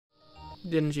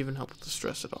Didn't even help with the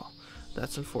stress at all.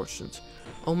 That's unfortunate.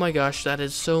 Oh my gosh, that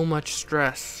is so much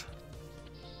stress.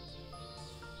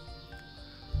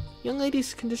 Young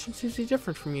lady's condition seems to be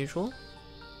different from usual.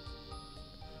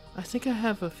 I think I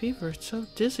have a fever. It's so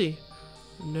dizzy.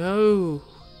 No.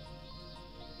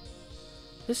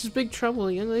 This is big trouble.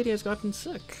 A young lady has gotten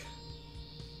sick.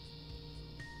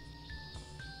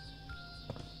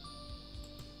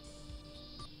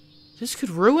 This could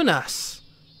ruin us.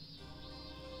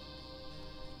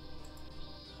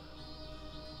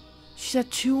 She's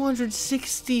at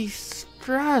 260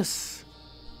 stress.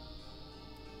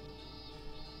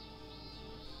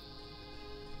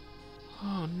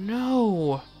 Oh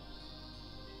no.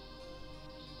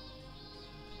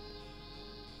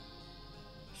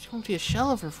 She won't be a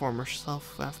shell of her former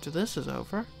self after this is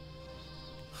over.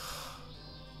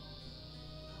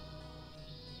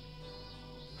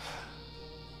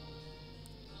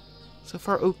 So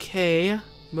far, okay.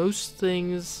 Most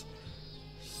things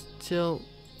still...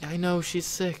 I know, she's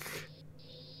sick.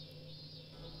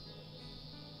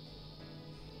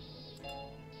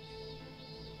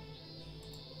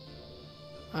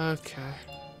 Okay.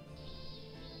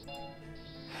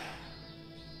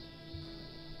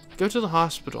 Go to the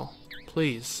hospital,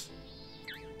 please.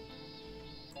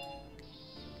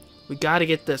 We gotta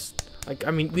get this. Like,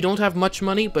 I mean, we don't have much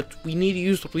money, but we need to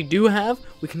use what we do have.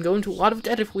 We can go into a lot of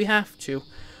debt if we have to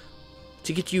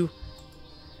get you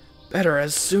better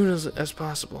as soon as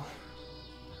possible.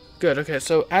 Good, okay,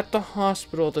 so at the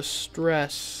hospital, the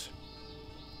stress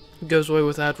goes away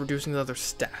without reducing the other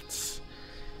stats.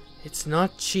 It's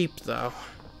not cheap, though.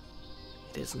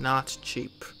 It is not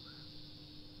cheap.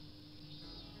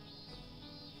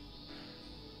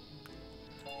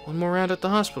 One more round at the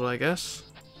hospital, I guess.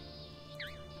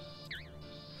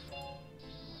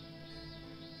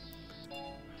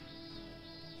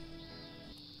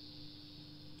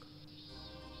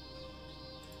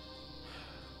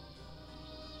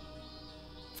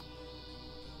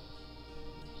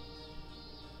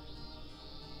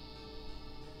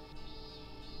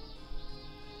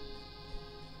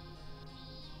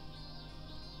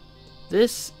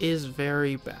 This is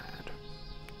very bad.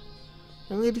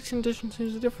 Young lady's condition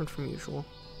seems different from usual.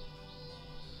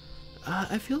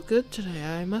 I feel good today.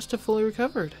 I must have fully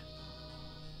recovered.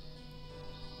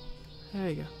 There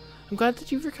you go. I'm glad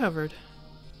that you've recovered.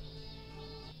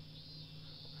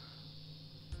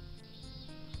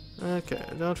 Okay,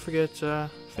 don't forget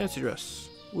fancy dress.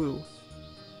 Woo.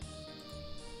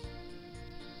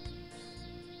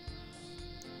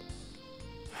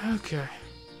 Okay.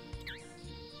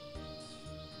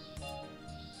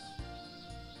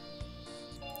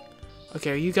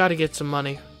 Okay, you gotta get some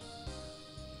money.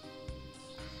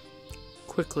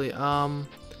 Quickly,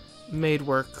 maid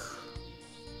work.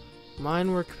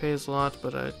 Mine work pays a lot,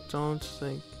 but I don't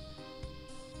think...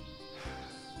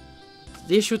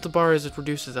 The issue with the bar is it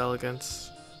reduces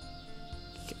elegance.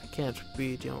 I can't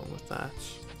be dealing with that.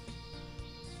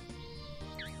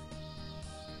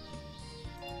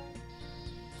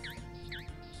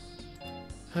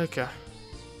 Okay.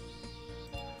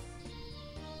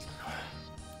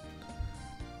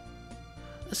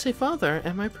 Say, Father,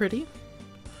 am I pretty?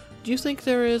 Do you think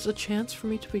there is a chance for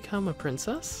me to become a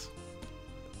princess?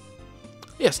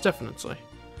 Yes, definitely.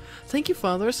 Thank you,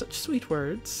 Father. Such sweet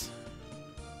words.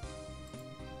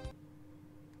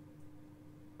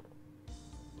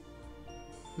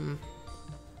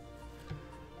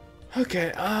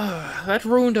 Okay, that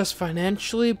ruined us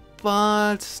financially,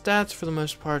 but stats for the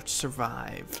most part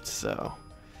survived, so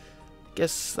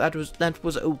guess that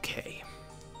was okay.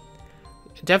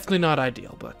 Definitely not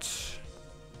ideal, but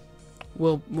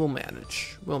we'll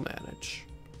manage. We'll manage.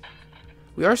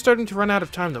 We are starting to run out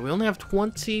of time, though. We only have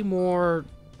 20 more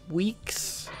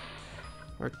weeks,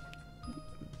 or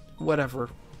whatever.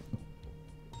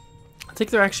 I think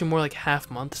they're actually more like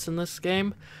half months in this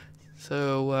game.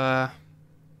 So,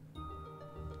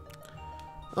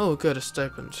 oh, good, a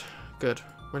stipend. Good.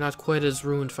 We're not quite as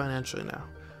ruined financially now.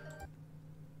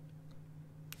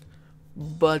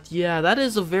 But yeah, that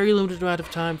is a very limited amount of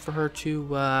time for her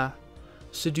to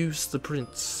seduce the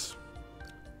prince.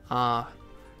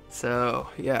 So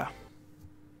yeah.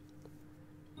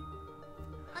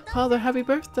 Father, happy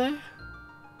birthday!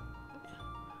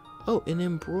 Oh, an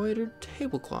embroidered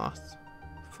tablecloth.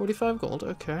 45 gold,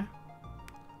 okay.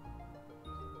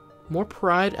 More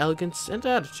pride, elegance, and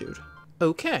attitude.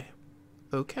 Okay.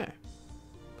 Okay.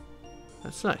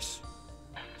 That's nice.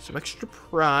 Some extra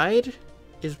pride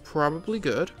is probably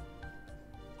good.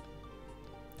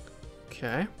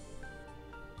 Okay.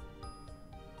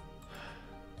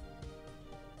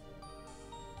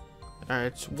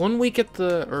 Alright, 1 week at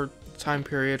the, or time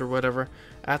period or whatever,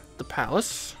 at the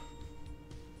palace.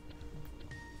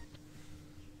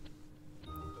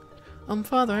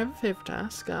 Father, I have a favor to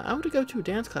ask. I want to go to a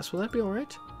dance class. Will that be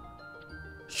alright?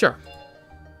 Sure.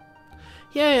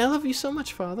 Yay, I love you so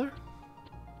much, Father.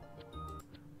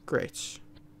 Great.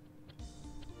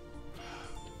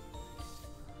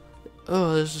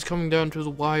 Oh, this is coming down to the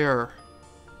wire.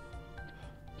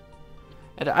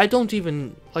 And I don't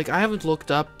even, like, I haven't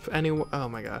looked up anywhere. Oh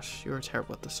my gosh, you're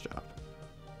terrible at this job.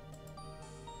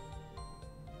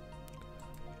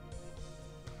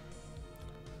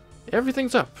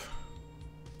 Everything's up.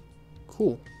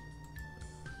 Cool.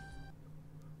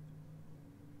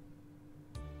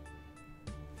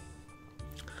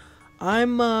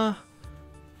 I'm,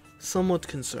 somewhat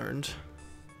concerned.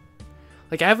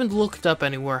 Like, I haven't looked up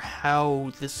anywhere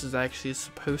how this is actually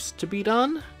supposed to be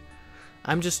done.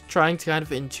 I'm just trying to kind of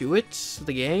intuit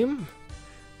the game,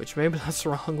 which maybe that's the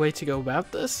wrong way to go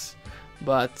about this,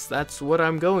 but that's what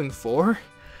I'm going for.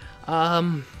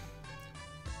 And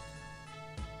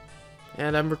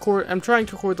I'm trying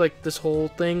to record, like, this whole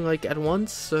thing, like, at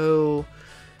once, so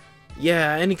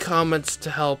yeah, any comments to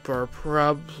help are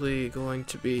probably going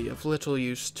to be of little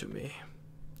use to me,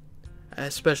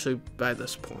 especially by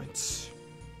this point.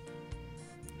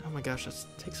 Oh my gosh, that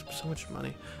takes up so much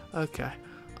money. Okay.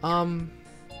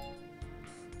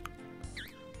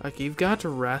 Okay, you've got to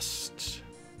rest.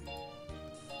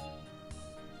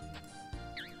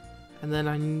 And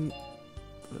then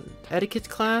etiquette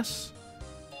class?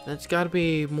 That's got to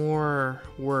be more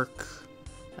work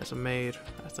as a maid,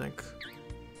 I think.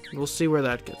 We'll see where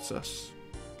that gets us.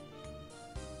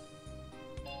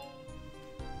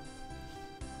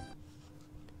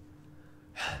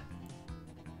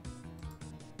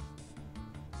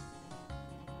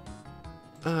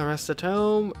 Rest at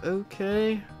home,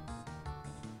 okay.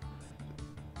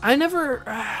 I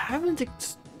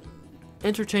haven't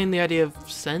entertained the idea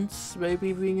of sense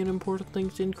maybe being an important thing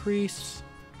to increase.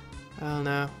 I don't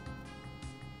know.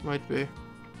 Might be.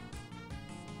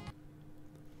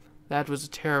 That was a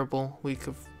terrible week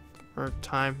of, or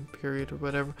time period or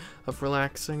whatever, of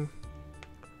relaxing.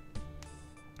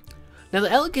 Now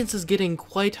the elegance is getting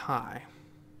quite high.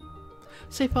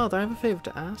 Say, Father, I have a favor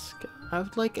to ask. I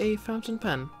would like a fountain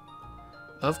pen.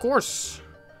 Of course.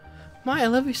 My, I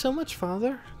love you so much,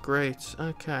 Father. Great,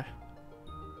 okay.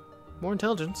 More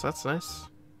intelligence, that's nice.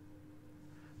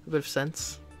 A bit of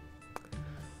sense.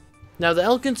 Now, the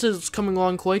elegance is coming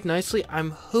along quite nicely. I'm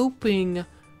hoping,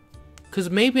 because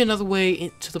maybe another way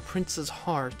into the prince's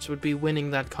heart would be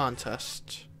winning that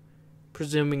contest.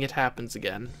 Presuming it happens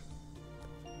again.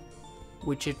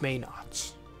 Which it may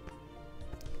not.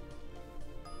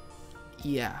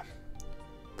 Yeah.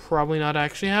 Probably not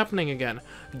actually happening again.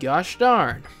 Gosh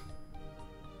darn.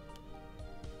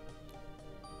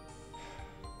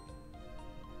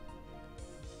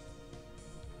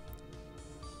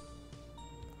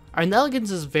 Our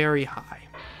elegance is very high.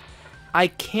 I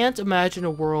can't imagine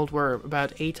a world where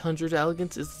about 800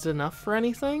 elegance is enough for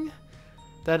anything.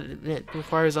 That it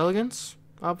requires elegance,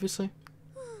 obviously.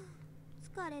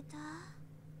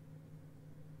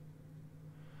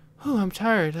 Oh, I'm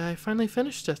tired. I finally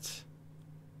finished it.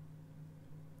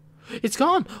 It's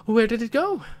gone! Where did it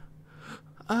go?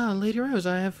 Ah, Lady Rose,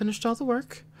 I have finished all the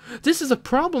work. This is a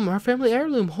problem. Our family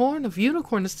heirloom horn of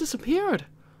unicorn has disappeared.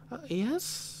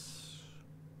 Yes?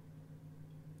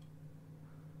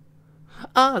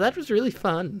 Ah, that was really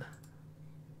fun.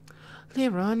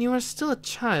 Leron, you are still a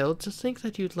child to think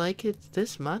that you'd like it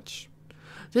this much.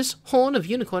 This horn of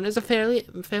unicorn is a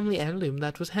family heirloom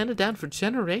that was handed down for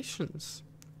generations.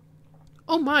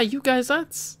 Oh my, you guys,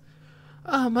 that's...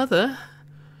 Mother...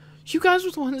 You guys were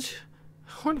the ones,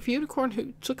 Horn of Unicorn,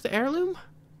 who took the heirloom?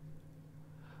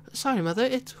 Sorry, Mother,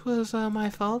 it was my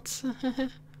fault.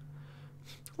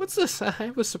 What's this?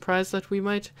 I was surprised that we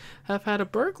might have had a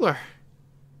burglar.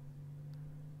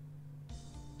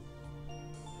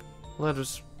 Well, that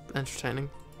was entertaining.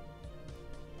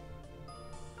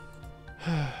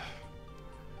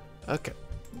 Okay.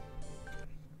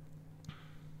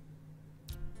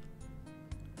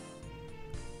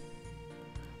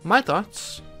 My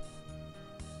thoughts...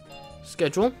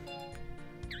 Schedule?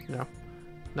 No.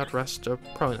 Not rest.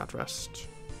 Probably not rest.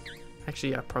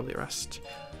 Actually, yeah, probably rest.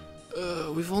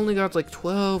 We've only got like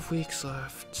 12 weeks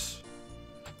left.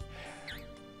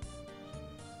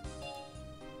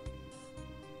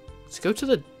 Let's go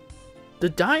to the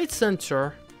diet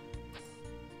center.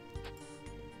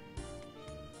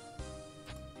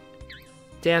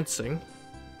 Dancing.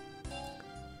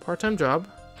 Part-time job.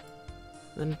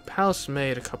 Then palace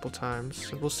maid a couple times.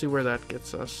 We'll see where that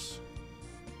gets us.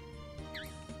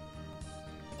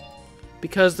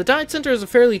 Because the diet center is a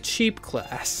fairly cheap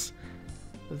class.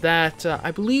 that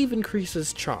I believe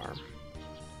increases charm.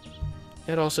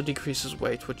 It also decreases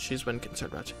weight, which she's been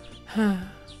concerned about.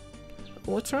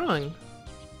 What's wrong?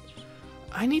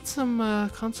 I need some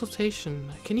consultation.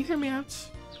 Can you hear me out?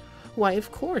 Why,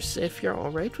 of course, if you're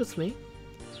alright with me.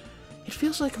 It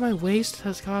feels like my waist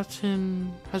has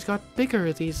got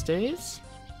bigger these days.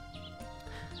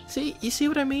 See, you see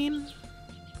what I mean?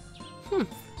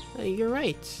 You're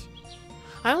right.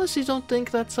 I honestly don't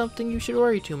think that's something you should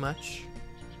worry too much.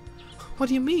 What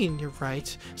do you mean, you're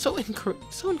right? So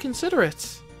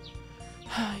inconsiderate.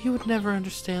 You would never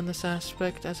understand this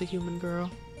aspect as a human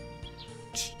girl.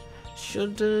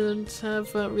 Shouldn't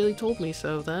have really told me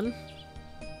so, then.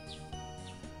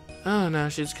 Oh, now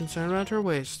she's concerned about her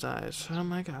waist size. Oh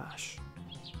my gosh.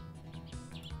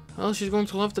 Well, she's going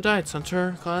to love the Diet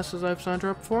Center classes I've signed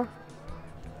her up for.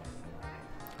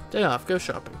 Day off, go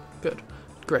shopping. Good.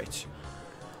 Great.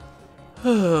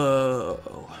 Oh.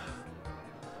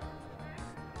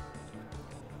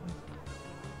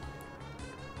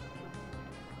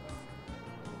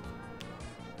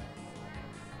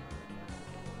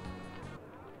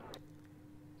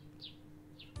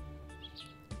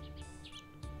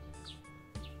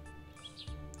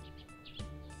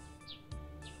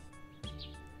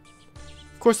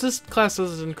 Of course, this class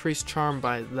doesn't increase charm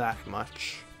by that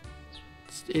much.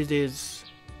 It is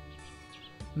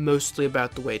mostly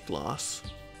about the weight loss.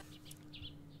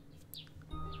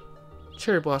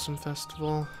 Cherry Blossom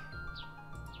Festival.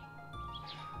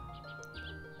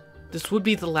 This would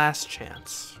be the last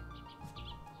chance.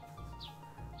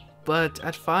 But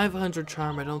at 500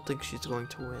 charm, I don't think she's going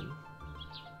to win.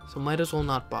 So might as well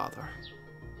not bother.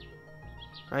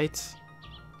 Right?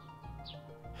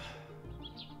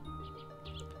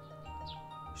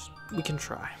 We can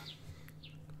try.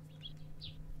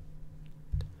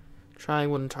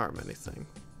 Trying wouldn't harm anything.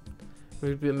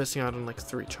 We'd be missing out on like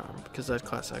 3 charm, because that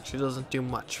class actually doesn't do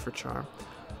much for charm.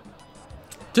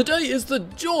 Today is the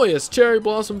joyous Cherry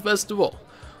Blossom Festival.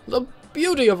 The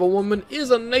beauty of a woman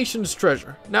is a nation's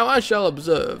treasure. Now I shall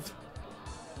observe.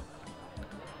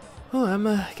 Oh, I'm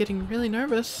getting really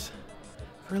nervous.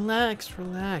 Relax,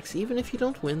 relax. Even if you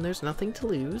don't win, there's nothing to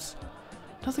lose.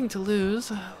 Nothing to lose.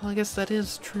 Well, I guess that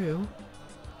is true.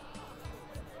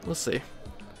 We'll see.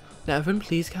 Now, everyone,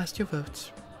 please cast your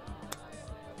votes.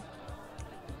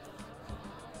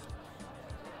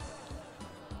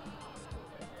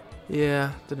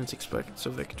 Yeah, didn't expect a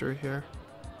victory here.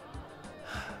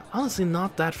 Honestly,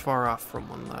 not that far off from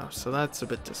one, though, so that's a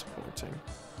bit disappointing.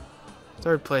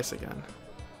 3rd place again.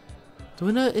 The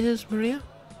winner is Maria.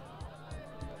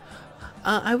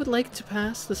 I would like to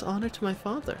pass this honor to my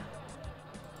father.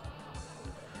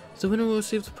 The winner will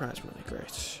receive the prize money.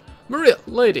 Great. Maria,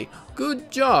 lady,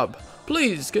 good job.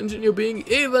 Please continue being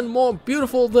even more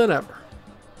beautiful than ever.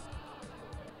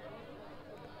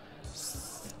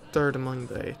 3rd among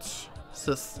the 8.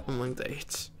 5th among the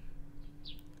 8.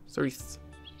 3rd.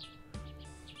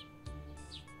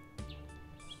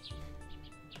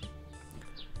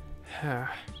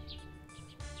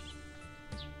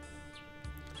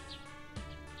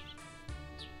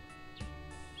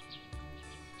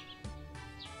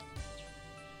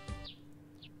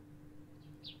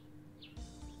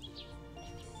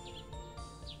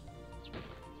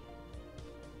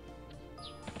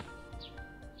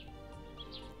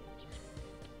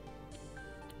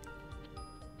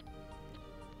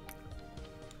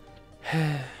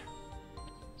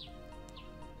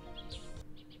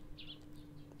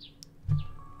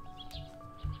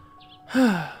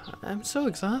 I'm so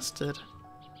exhausted.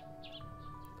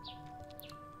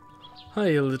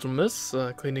 Hi, little miss.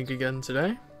 Cleaning again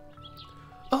today?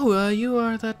 Oh, you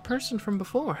are that person from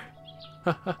before.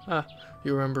 Ha.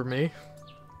 You remember me?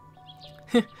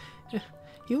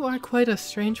 You are quite a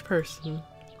strange person.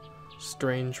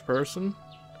 Strange person?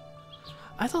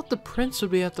 I thought the prince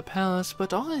would be at the palace,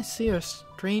 but all I see are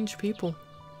strange people.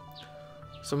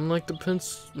 Someone like the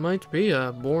prince might be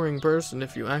a boring person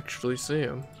if you actually see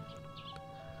him.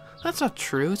 That's not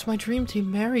true. It's my dream to be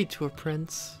married to a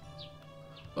prince.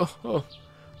 Oh,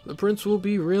 the prince will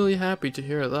be really happy to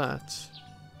hear that.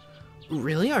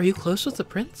 Really? Are you close with the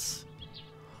prince?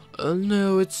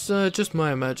 No, it's just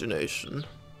my imagination.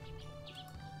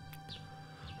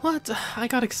 What? I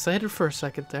got excited for a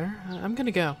second there. I'm gonna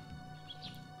go.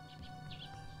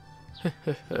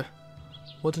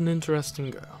 What an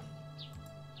interesting girl.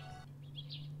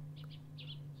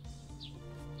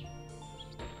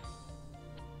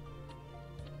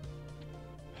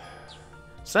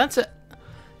 So that's it.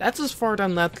 That's as far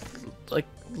down that, like,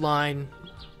 line,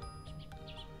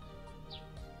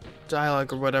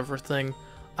 dialogue or whatever thing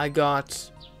I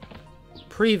got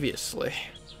previously.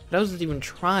 But I wasn't even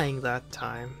trying that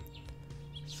time.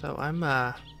 So I'm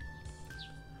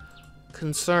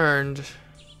concerned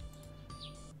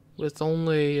with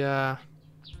only okay.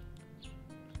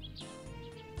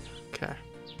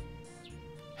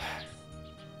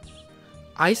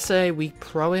 I say we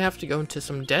probably have to go into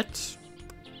some debt.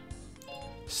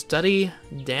 Study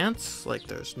dance like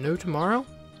there's no tomorrow.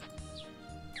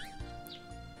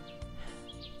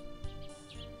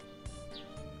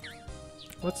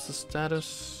 What's the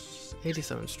status?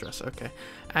 87 stress, okay.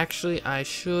 Actually, I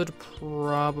should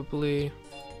probably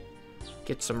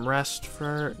get some rest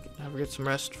first.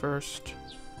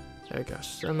 There we go.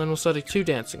 And then we'll study 2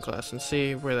 dancing class and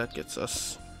see where that gets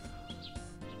us.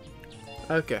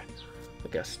 Okay. I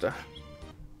guess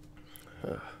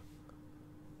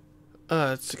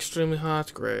it's extremely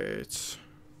hot. Great.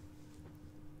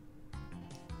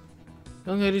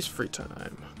 Young lady's free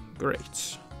time.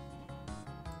 Great.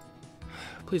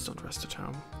 Please don't rest at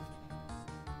home.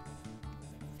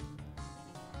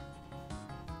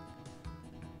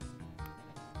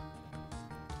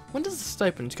 When does the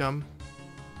stipend come?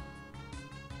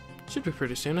 Should be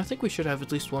pretty soon. I think we should have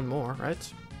at least one more,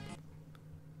 right?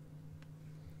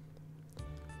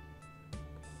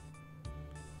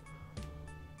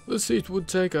 This heat would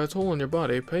take a toll on your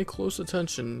body. Pay close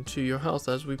attention to your health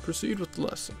as we proceed with the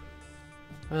lesson.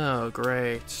 Oh,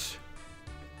 great.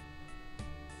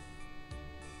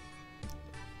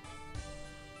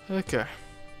 Okay.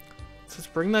 Let's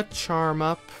bring that charm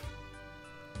up.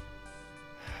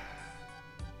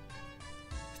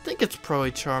 I think it's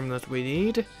probably charm that we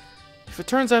need. If it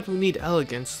turns out we need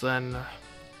elegance, then...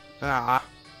 I'm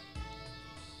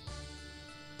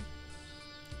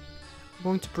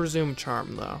going to presume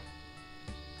charm, though.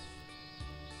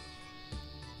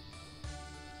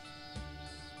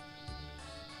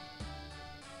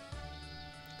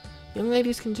 Young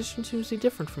lady's condition seems to be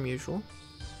different from usual.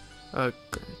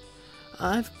 Okay.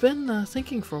 I've been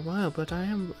thinking for a while, but I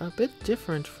am a bit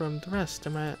different from the rest,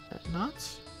 am I not?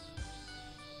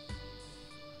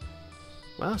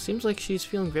 Wow, seems like she's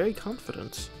feeling very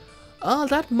confident.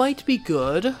 That might be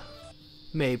good.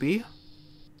 Maybe.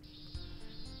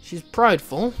 She's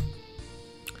prideful.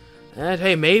 And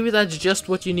hey, maybe that's just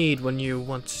what you need when you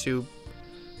want to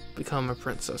become a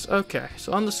princess. Okay,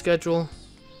 so on the schedule,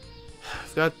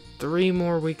 I've got 3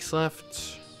 more weeks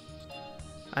left.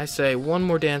 I say 1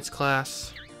 more dance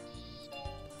class.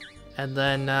 And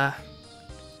then,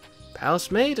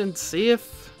 Palace Maid and see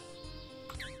if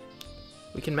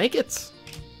we can make it.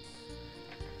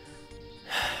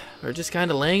 We're just kind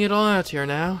of laying it all out here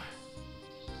now.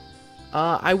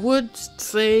 I would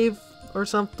save or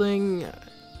something,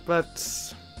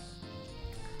 but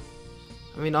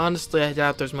I mean, honestly, I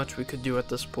doubt there's much we could do at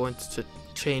this point to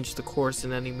change the course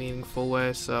in any meaningful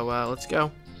way, so let's go.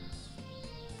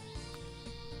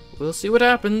 We'll see what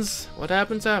happens. What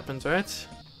happens, happens, right?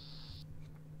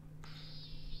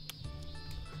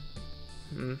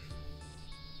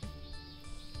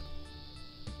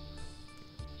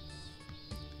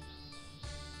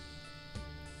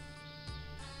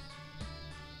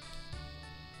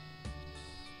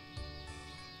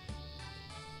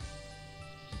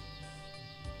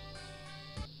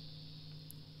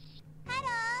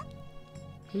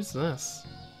 Who's this?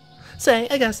 Say,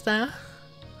 Augusta.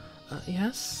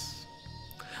 Yes?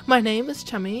 My name is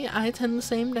Chummy. I attend the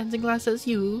same dancing class as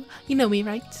you. You know me,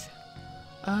 right?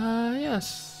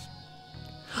 Yes.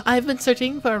 I've been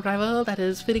searching for a rival that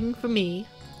is fitting for me.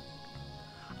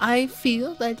 I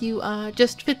feel that you are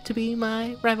just fit to be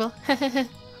my rival.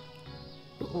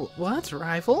 What?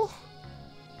 Rival?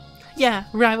 Yeah,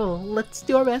 rival. Let's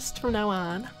do our best from now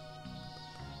on.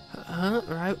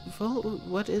 Rival?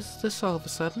 What is this all of a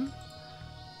sudden?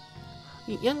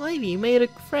 Young lady, you made a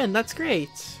friend. That's great.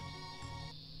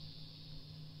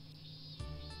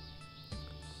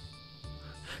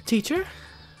 Teacher?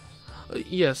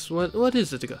 Yes, what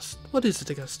is it, Augusta? What is it,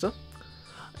 Augusta?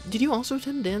 Did you also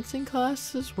attend dancing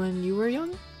classes when you were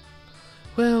young?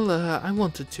 Well, I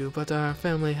wanted to, but our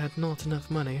family had not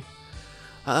enough money.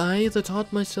 I either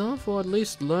taught myself or at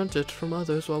least learnt it from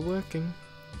others while working.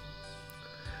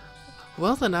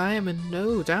 Well, then I am in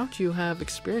no doubt you have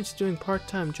experience doing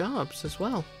part-time jobs as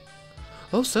well.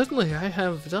 Oh, certainly, I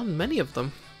have done many of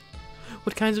them.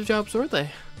 What kinds of jobs were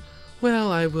they?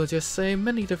 Well, I will just say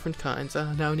many different kinds.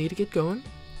 Now need to get going.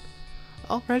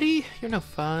 Already? You're no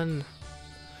fun.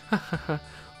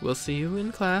 We'll see you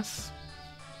in class.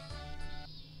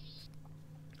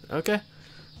 Okay.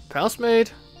 Palace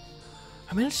Maid.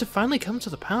 I managed to finally come to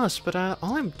the palace, but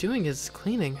all I'm doing is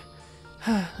cleaning.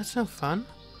 That's no fun.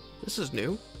 This is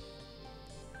new.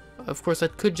 Of course,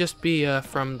 that could just be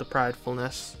from the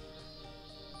pridefulness.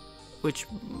 which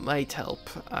might help.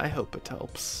 I hope it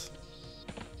helps.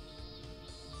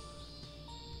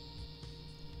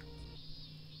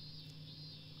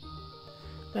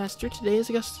 Master, today is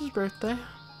Augusta's birthday.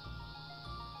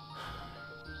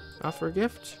 Offer a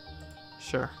gift?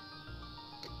 Sure.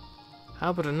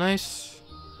 How about a nice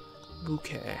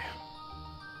bouquet?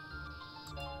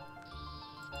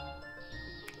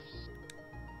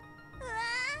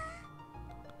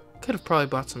 Could have probably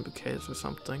bought some bouquets or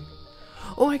something.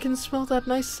 Oh, I can smell that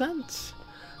nice scent.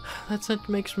 That scent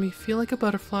makes me feel like a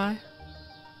butterfly.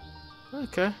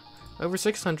 Okay. Over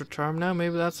 600 charm now,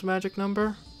 maybe that's a magic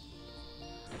number?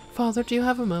 Father, do you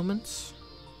have a moment?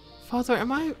 Father,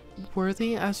 am I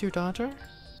worthy as your daughter?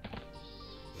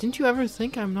 Didn't you ever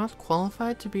think I'm not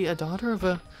qualified to be a daughter of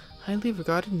a highly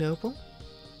regarded noble?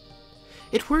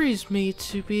 It worries me,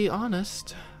 to be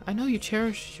honest. I know you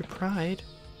cherish your pride.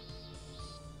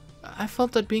 I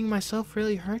felt that being myself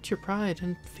really hurt your pride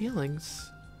and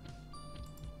feelings.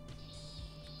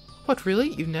 What, really?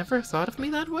 You never thought of me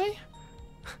that way?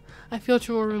 I feel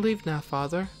you are relieved now,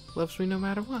 Father. Loves me no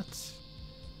matter what.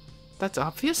 That's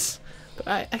obvious, but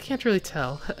I can't really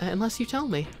tell, unless you tell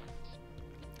me.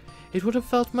 It would have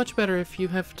felt much better if you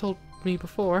have told me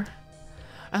before.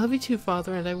 I love you too,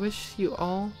 Father, and I wish you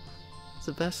all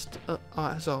the best,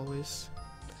 as always.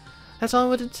 That's all I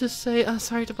wanted to say.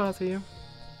 Sorry to bother you.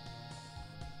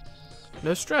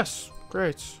 No stress.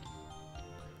 Great.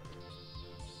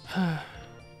 I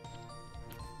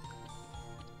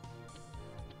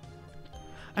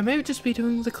may just be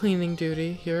doing the cleaning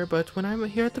duty here, but when I'm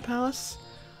here at the palace,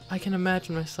 I can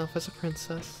imagine myself as a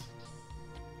princess.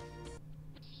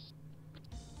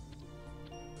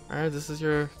 Alright, this is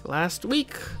your last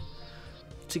week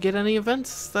to get any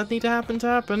events that need to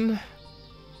happen.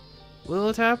 Will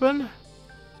it happen?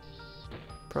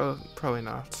 Probably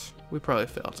not. We probably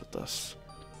failed at this.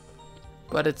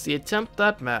 But it's the attempt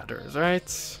that matters,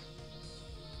 right?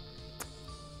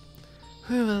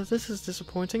 Well, this is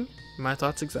disappointing. My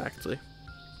thoughts exactly.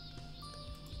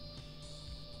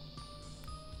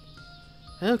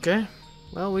 Okay.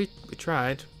 Well, we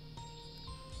tried.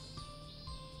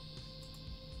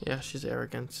 Yeah, she's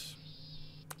arrogant.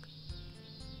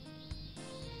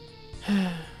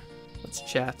 Let's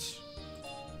chat.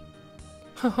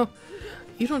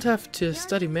 You don't have to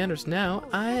study manners now.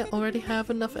 I already have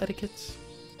enough etiquette.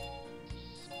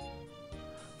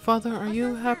 Father, are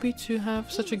you happy to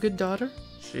have such a good daughter?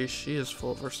 She is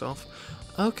full of herself.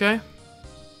 Okay.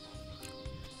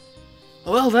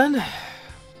 Well then.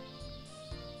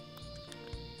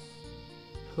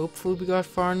 Hopefully we got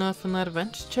far enough in that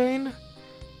event chain.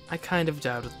 I kind of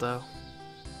doubt it though.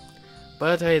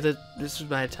 But hey, this is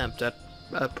my attempt at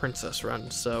a princess run,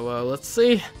 so let's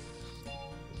see.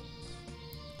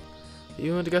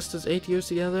 You and Augusta's 8 years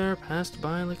together passed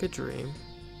by like a dream.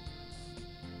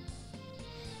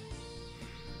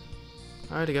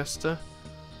 Alright, Augusta.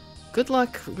 Good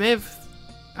luck.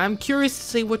 I'm curious to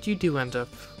see what you do end up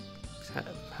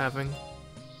having.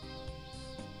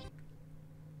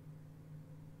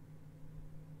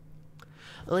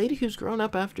 A lady who's grown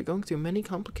up after going through many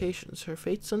complications. Her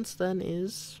fate since then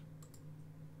is...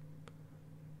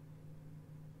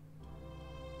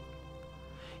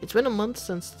 It's been a month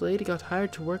since the lady got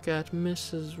hired to work at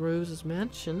Mrs. Rose's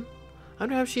mansion. I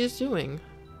wonder how she is doing.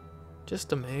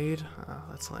 Just a maid? Oh,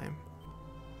 that's lame.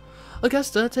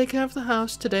 Augusta, take care of the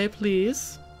house today,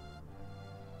 please.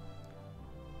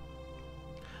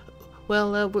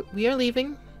 Well, we are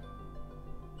leaving.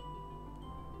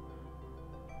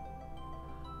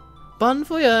 Bon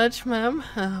voyage, ma'am,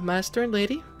 master and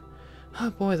lady. Oh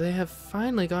boy, they have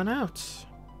finally gone out.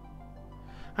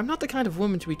 I'm not the kind of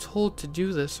woman to be told to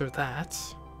do this or that.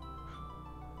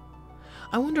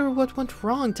 I wonder what went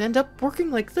wrong to end up working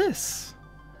like this.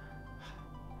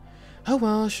 Oh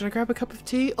well, should I grab a cup of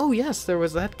tea? Oh yes, there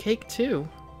was that cake too.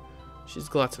 She's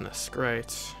gluttonous,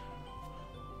 great.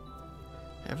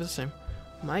 Ever the same.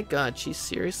 My god, she's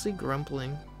seriously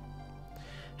grumbling.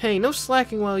 Hey, no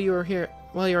slacking while you're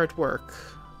at work.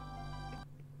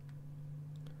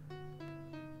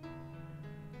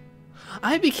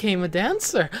 I became a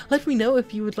dancer. Let me know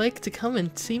if you would like to come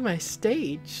and see my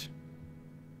stage.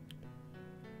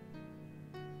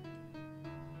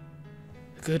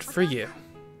 Good for you.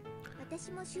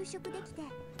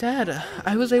 Dad,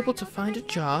 I was able to find a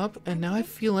job, and now I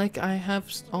feel like I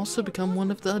have also become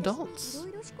one of the adults.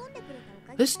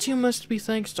 This too must be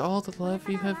thanks to all the love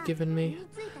you have given me.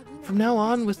 From now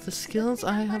on, with the skills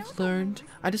I have learned,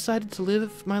 I decided to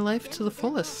live my life to the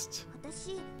fullest.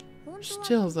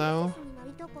 Still, though,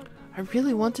 I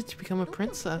really wanted to become a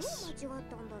princess.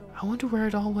 I wonder where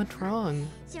it all went wrong.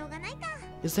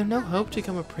 Is there no hope to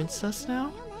become a princess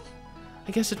now?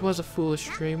 I guess it was a foolish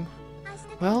dream.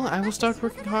 Well, I will start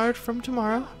working hard from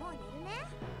tomorrow.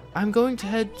 I'm going to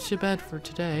head to bed for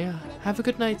today. Have a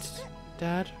good night,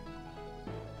 Dad.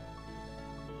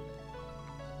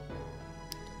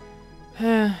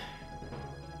 I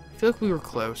feel like we were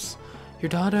close. Your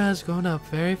daughter has grown up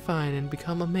very fine and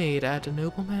become a maid at a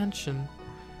noble mansion.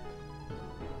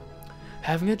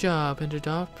 Having a job and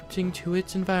adapting to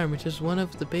its environment is one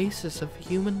of the bases of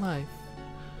human life.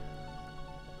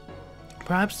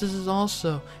 Perhaps this is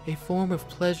also a form of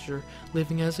pleasure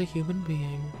living as a human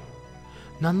being.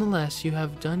 Nonetheless, you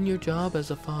have done your job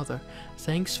as a father.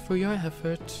 Thanks for your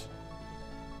effort.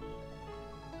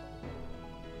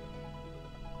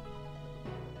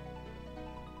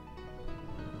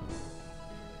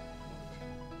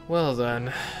 Well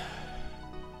then.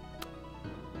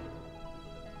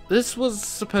 This was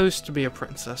supposed to be a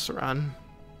princess run.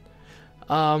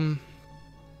 I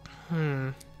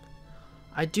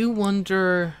do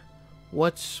wonder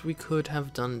what we could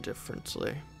have done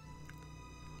differently.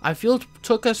 I feel it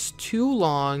took us too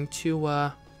long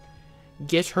to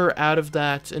get her out of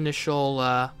that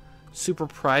initial super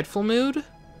prideful mood.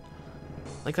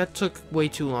 Like, that took way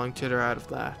too long to get her out of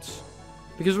that.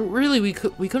 Because really, we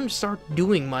couldn't start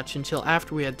doing much until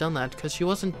after we had done that, because she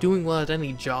wasn't doing well at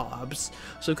any jobs,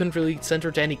 so we couldn't really send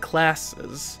her to any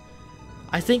classes.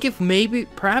 I think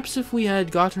perhaps if we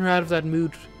had gotten her out of that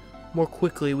mood more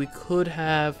quickly, we could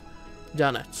have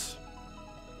done it.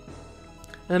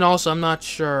 And also, I'm not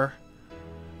sure.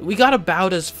 We got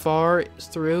about as far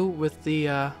through with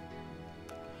the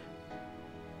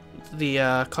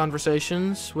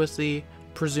conversations with the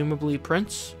presumably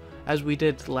prince as we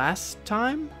did last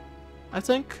time, I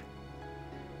think.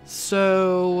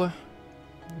 So,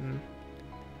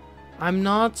 I'm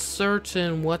not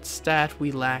certain what stat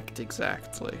we lacked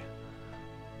exactly.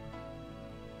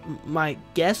 My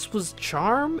guess was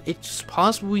charm. It's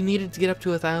possible we needed to get up to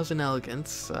 1,000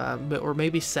 elegance, or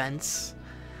maybe sense.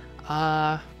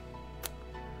 But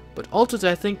ultimately,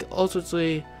 I think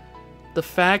the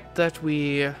fact that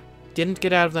we didn't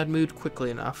get out of that mood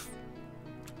quickly enough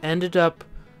ended up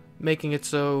making it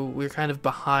so we're kind of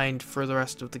behind for the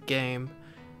rest of the game.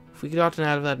 If we had gotten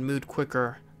out of that mood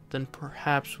quicker, then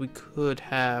perhaps we could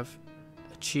have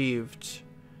achieved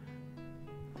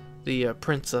the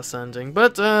princess ending,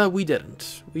 but we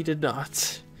didn't. We did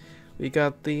not. We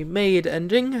got the maid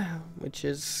ending, which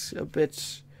is a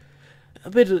bit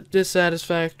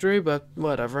dissatisfactory, but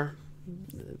whatever.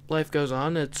 Life goes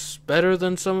on. It's better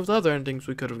than some of the other endings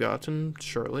we could have gotten,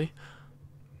 surely.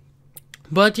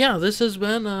 But yeah, this has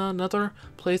been another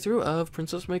playthrough of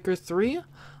Princess Maker 3.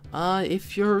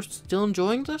 If you're still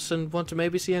enjoying this and want to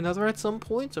maybe see another at some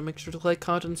point, so make sure to like,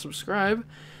 comment, and subscribe.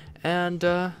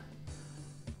 And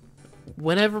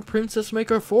whenever Princess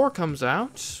Maker 4 comes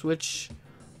out, which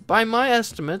by my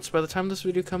estimates, by the time this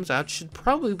video comes out, should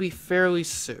probably be fairly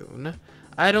soon.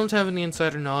 I don't have any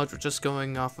insider knowledge, we're just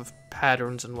going off of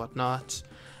patterns and whatnot.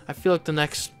 I feel like the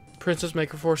next Princess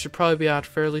Maker 4 should probably be out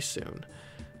fairly soon.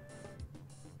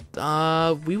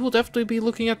 We will definitely be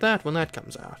looking at that when that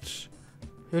comes out.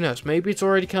 Who knows, maybe it's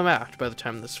already come out by the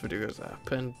time this video goes up,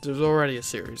 and there's already a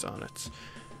series on it.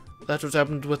 That's what's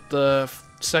happened with the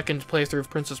second playthrough of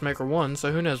Princess Maker 1,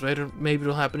 so who knows, maybe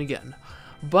it'll happen again.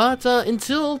 But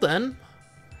until then,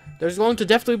 there's going to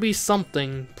definitely be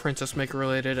something Princess Maker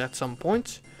related at some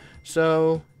point.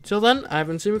 So, till then, I've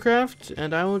been CMeeCraft,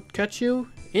 and I will catch you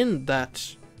in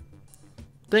that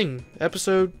thing.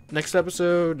 Next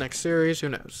episode, next series, who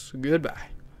knows. Goodbye.